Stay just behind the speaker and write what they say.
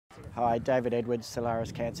Hi, David Edwards,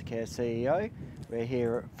 Solaris Cancer Care CEO. We're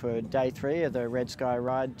here for day 3 of the Red Sky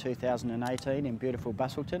Ride 2018 in beautiful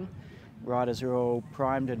Busselton. Riders are all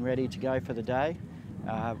primed and ready to go for the day.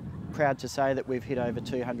 Proud to say that we've hit over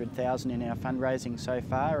 200,000 in our fundraising so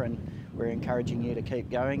far, and we're encouraging you to keep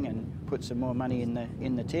going and put some more money in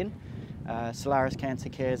the tin. Solaris Cancer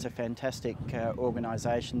Care is a fantastic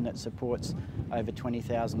organisation that supports over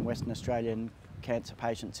 20,000 Western Australian cancer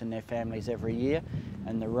patients and their families every year,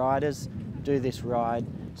 and the riders do this ride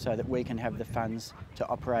so that we can have the funds to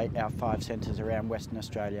operate our 5 centres around Western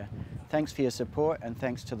Australia. Thanks for your support, and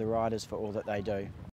thanks to the riders for all that they do.